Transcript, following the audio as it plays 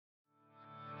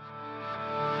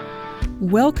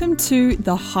Welcome to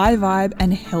the High Vibe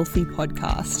and Healthy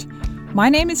podcast. My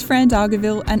name is Fran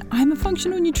Dargaville and I'm a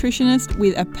functional nutritionist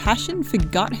with a passion for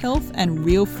gut health and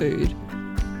real food.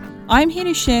 I'm here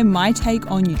to share my take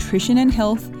on nutrition and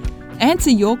health, answer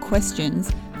your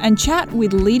questions, and chat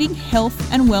with leading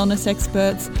health and wellness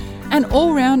experts and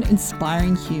all-round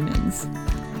inspiring humans.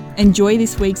 Enjoy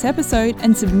this week's episode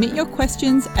and submit your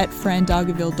questions at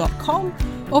frandargaville.com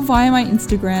or via my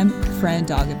Instagram,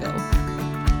 frandargaville.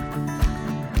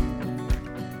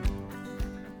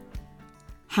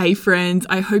 Hey friends,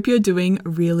 I hope you're doing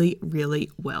really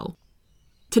well.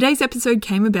 Today's episode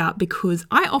came about because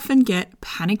I often get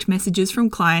panicked messages from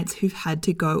clients who've had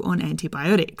to go on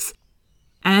antibiotics.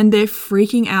 And they're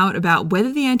freaking out about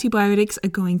whether the antibiotics are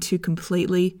going to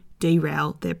completely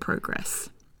derail their progress.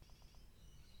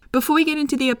 Before we get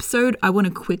into the episode, I want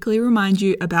to quickly remind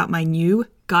you about my new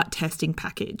gut testing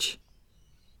package.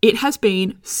 It has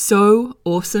been so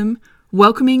awesome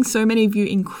welcoming so many of you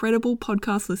incredible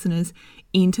podcast listeners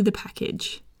into the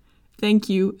package. Thank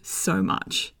you so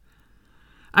much.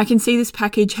 I can see this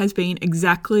package has been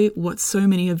exactly what so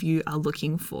many of you are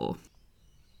looking for.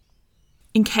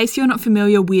 In case you're not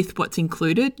familiar with what's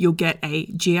included, you'll get a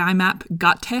GI map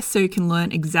gut test so you can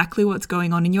learn exactly what's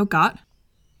going on in your gut,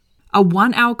 a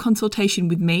 1-hour consultation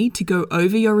with me to go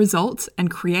over your results and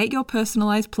create your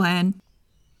personalized plan,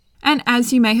 and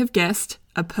as you may have guessed,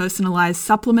 a personalized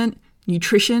supplement,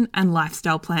 nutrition and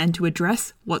lifestyle plan to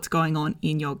address what's going on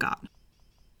in your gut.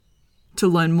 To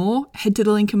learn more, head to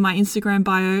the link in my Instagram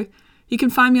bio. You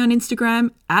can find me on Instagram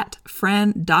at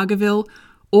Fran Dargaville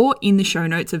or in the show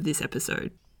notes of this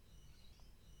episode.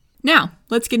 Now,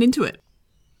 let's get into it.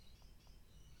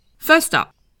 First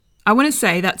up, I want to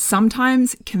say that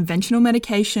sometimes conventional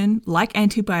medication like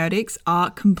antibiotics are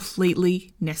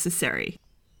completely necessary.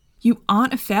 You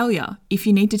aren't a failure if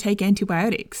you need to take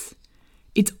antibiotics.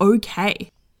 It's okay.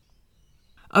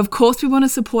 Of course, we want to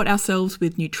support ourselves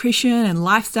with nutrition and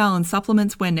lifestyle and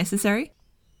supplements where necessary,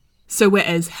 so we're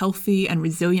as healthy and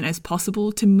resilient as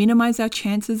possible to minimize our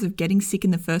chances of getting sick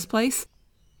in the first place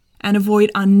and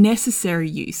avoid unnecessary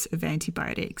use of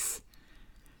antibiotics.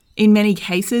 In many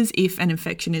cases, if an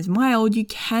infection is mild, you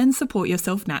can support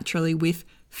yourself naturally with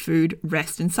food,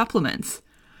 rest, and supplements.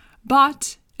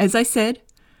 But, as I said,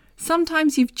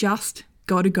 sometimes you've just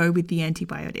got to go with the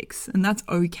antibiotics, and that's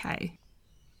okay.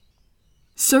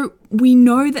 So we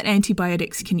know that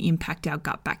antibiotics can impact our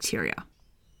gut bacteria,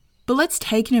 but let's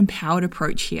take an empowered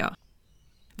approach here.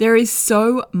 There is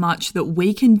so much that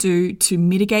we can do to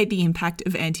mitigate the impact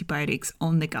of antibiotics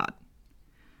on the gut.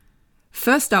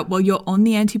 First up, while you're on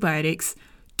the antibiotics,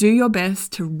 do your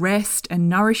best to rest and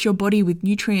nourish your body with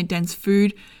nutrient-dense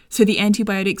food so the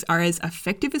antibiotics are as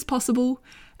effective as possible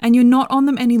and you're not on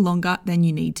them any longer than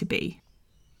you need to be.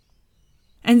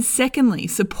 And secondly,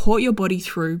 support your body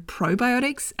through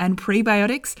probiotics and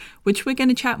prebiotics, which we're going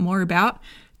to chat more about,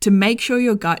 to make sure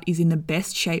your gut is in the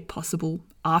best shape possible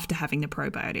after having the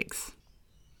probiotics.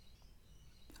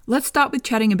 Let's start with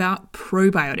chatting about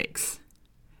probiotics.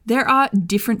 There are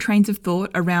different trains of thought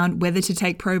around whether to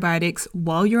take probiotics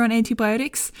while you're on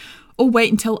antibiotics or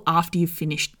wait until after you've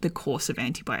finished the course of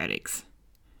antibiotics.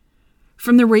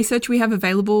 From the research we have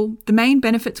available, the main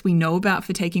benefits we know about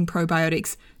for taking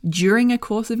probiotics during a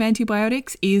course of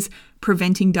antibiotics is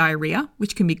preventing diarrhea,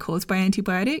 which can be caused by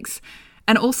antibiotics,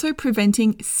 and also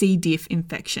preventing C. diff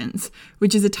infections,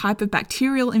 which is a type of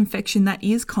bacterial infection that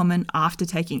is common after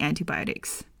taking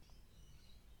antibiotics.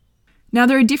 Now,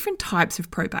 there are different types of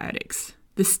probiotics.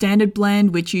 The standard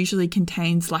blend, which usually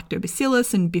contains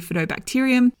lactobacillus and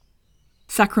bifidobacterium,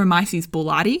 Saccharomyces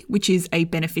boulardii, which is a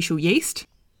beneficial yeast,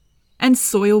 and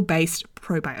soil-based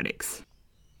probiotics.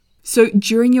 So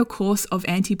during your course of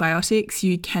antibiotics,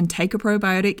 you can take a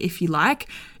probiotic if you like.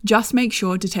 Just make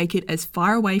sure to take it as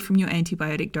far away from your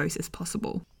antibiotic dose as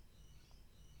possible.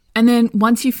 And then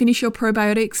once you finish your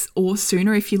probiotics, or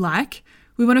sooner if you like,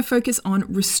 we want to focus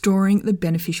on restoring the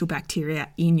beneficial bacteria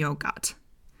in your gut.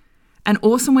 An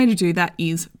awesome way to do that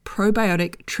is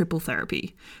probiotic triple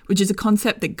therapy, which is a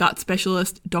concept that gut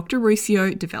specialist Dr.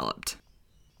 Ruscio developed.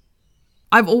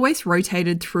 I've always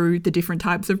rotated through the different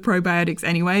types of probiotics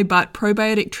anyway, but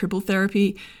probiotic triple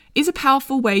therapy is a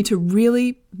powerful way to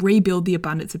really rebuild the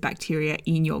abundance of bacteria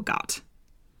in your gut.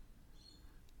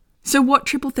 So what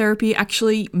triple therapy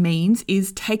actually means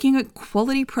is taking a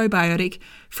quality probiotic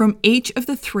from each of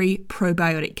the 3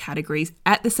 probiotic categories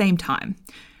at the same time.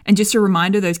 And just a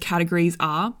reminder, those categories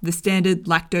are the standard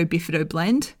lacto-bifido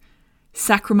blend,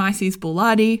 Saccharomyces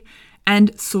boulardii,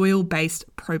 and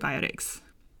soil-based probiotics.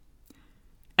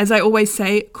 As I always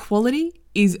say, quality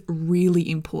is really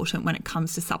important when it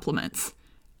comes to supplements.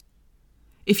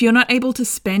 If you're not able to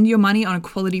spend your money on a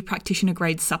quality practitioner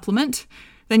grade supplement,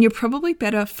 then you're probably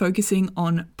better focusing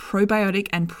on probiotic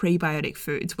and prebiotic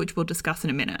foods, which we'll discuss in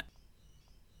a minute.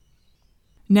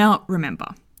 Now,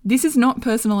 remember, this is not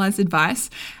personalized advice,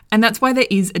 and that's why there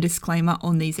is a disclaimer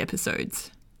on these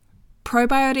episodes.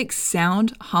 Probiotics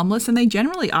sound harmless, and they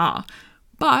generally are,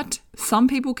 but some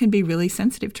people can be really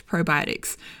sensitive to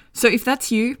probiotics. So if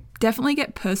that's you, definitely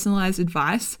get personalized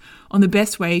advice on the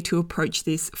best way to approach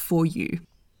this for you.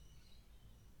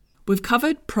 We've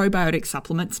covered probiotic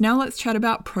supplements, now let's chat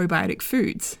about probiotic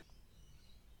foods.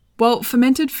 While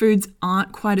fermented foods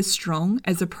aren't quite as strong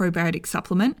as a probiotic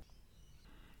supplement,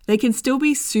 they can still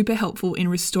be super helpful in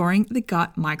restoring the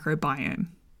gut microbiome.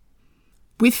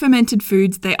 With fermented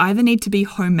foods, they either need to be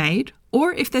homemade,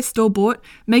 or if they're store-bought,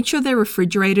 make sure they're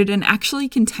refrigerated and actually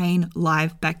contain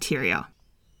live bacteria.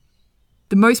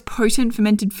 The most potent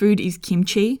fermented food is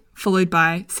kimchi, followed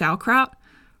by sauerkraut,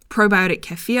 probiotic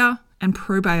kefir, and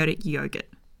probiotic yogurt.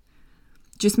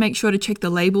 Just make sure to check the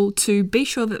label to be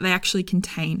sure that they actually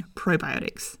contain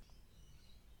probiotics.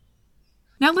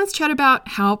 Now let's chat about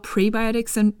how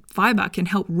prebiotics and fiber can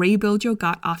help rebuild your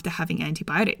gut after having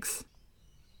antibiotics.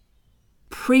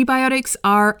 Prebiotics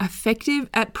are effective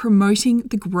at promoting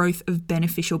the growth of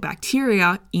beneficial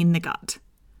bacteria in the gut.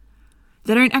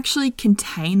 They don't actually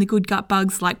contain the good gut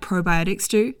bugs like probiotics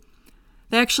do.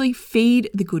 They actually feed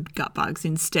the good gut bugs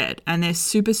instead, and they're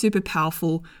super, super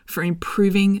powerful for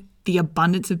improving the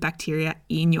abundance of bacteria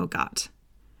in your gut.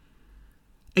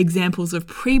 Examples of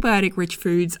prebiotic-rich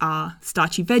foods are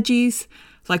starchy veggies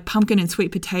like pumpkin and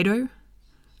sweet potato,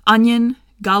 onion,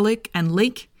 garlic and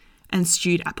leek, and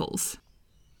stewed apples.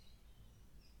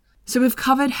 So we've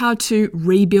covered how to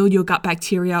rebuild your gut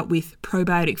bacteria with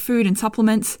probiotic food and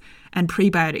supplements and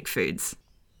prebiotic foods.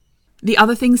 The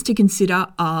other things to consider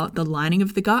are the lining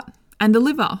of the gut and the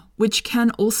liver, which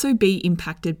can also be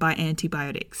impacted by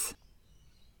antibiotics.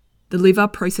 The liver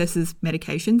processes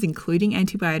medications, including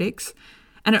antibiotics,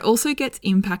 and it also gets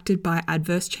impacted by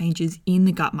adverse changes in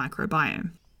the gut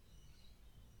microbiome.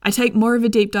 I take more of a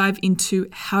deep dive into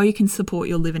how you can support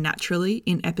your liver naturally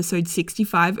in episode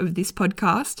 65 of this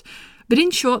podcast, but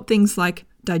in short, things like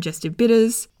digestive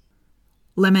bitters,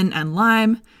 lemon and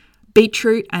lime,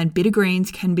 beetroot and bitter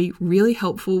greens can be really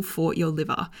helpful for your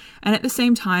liver, and at the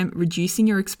same time, reducing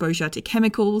your exposure to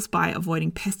chemicals by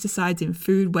avoiding pesticides in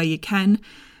food where you can,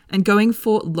 and going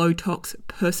for low-tox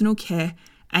personal care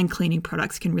and cleaning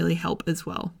products can really help as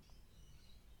well.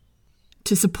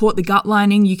 To support the gut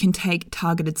lining, you can take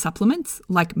targeted supplements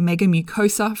like Mega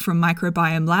Mucosa from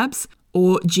Microbiome Labs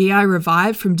or GI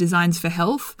Revive from Designs for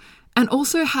Health, and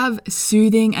also have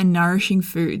soothing and nourishing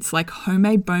foods like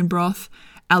homemade bone broth,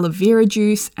 aloe vera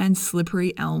juice, and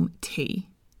slippery elm tea.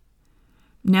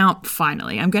 Now,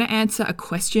 finally, I'm going to answer a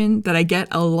question that I get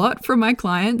a lot from my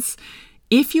clients.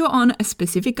 If you're on a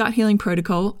specific gut healing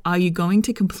protocol, are you going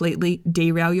to completely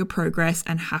derail your progress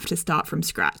and have to start from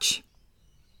scratch?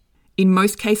 In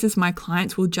most cases, my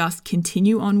clients will just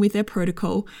continue on with their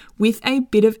protocol with a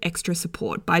bit of extra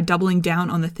support by doubling down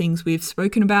on the things we've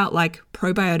spoken about, like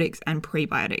probiotics and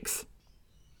prebiotics.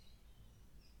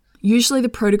 Usually the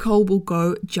protocol will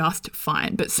go just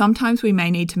fine, but sometimes we may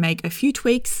need to make a few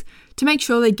tweaks to make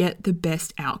sure they get the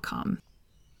best outcome.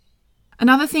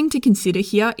 Another thing to consider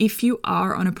here, if you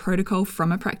are on a protocol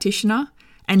from a practitioner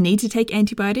and need to take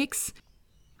antibiotics,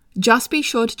 just be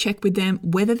sure to check with them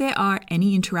whether there are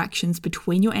any interactions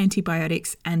between your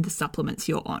antibiotics and the supplements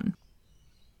you're on.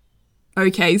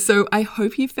 Okay, so I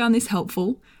hope you found this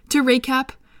helpful. To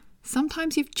recap,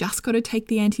 sometimes you've just got to take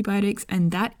the antibiotics, and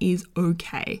that is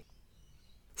okay.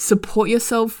 Support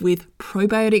yourself with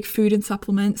probiotic food and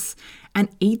supplements, and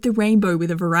eat the rainbow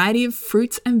with a variety of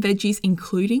fruits and veggies,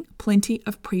 including plenty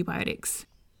of prebiotics.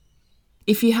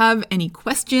 If you have any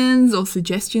questions or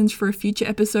suggestions for a future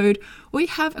episode, or you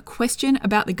have a question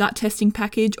about the gut testing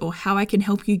package or how I can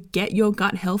help you get your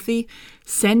gut healthy,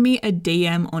 send me a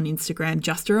DM on Instagram.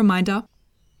 Just a reminder,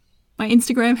 my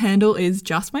Instagram handle is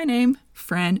just my name,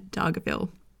 Fran Dargaville.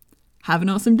 Have an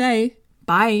awesome day.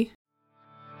 Bye.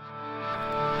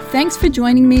 Thanks for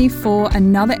joining me for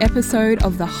another episode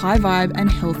of the High Vibe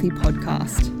and Healthy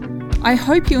podcast. I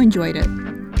hope you enjoyed it.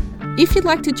 If you'd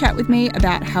like to chat with me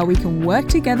about how we can work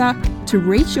together to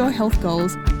reach your health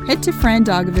goals, head to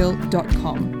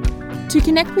frandargaville.com. To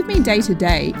connect with me day to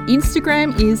day,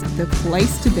 Instagram is the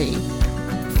place to be.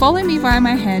 Follow me via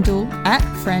my handle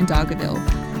 @frandargaville.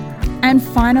 And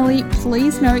finally,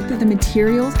 please note that the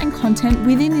materials and content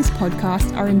within this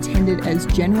podcast are intended as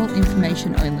general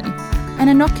information only and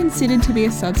are not considered to be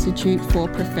a substitute for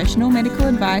professional medical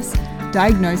advice,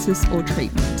 diagnosis, or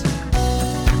treatment.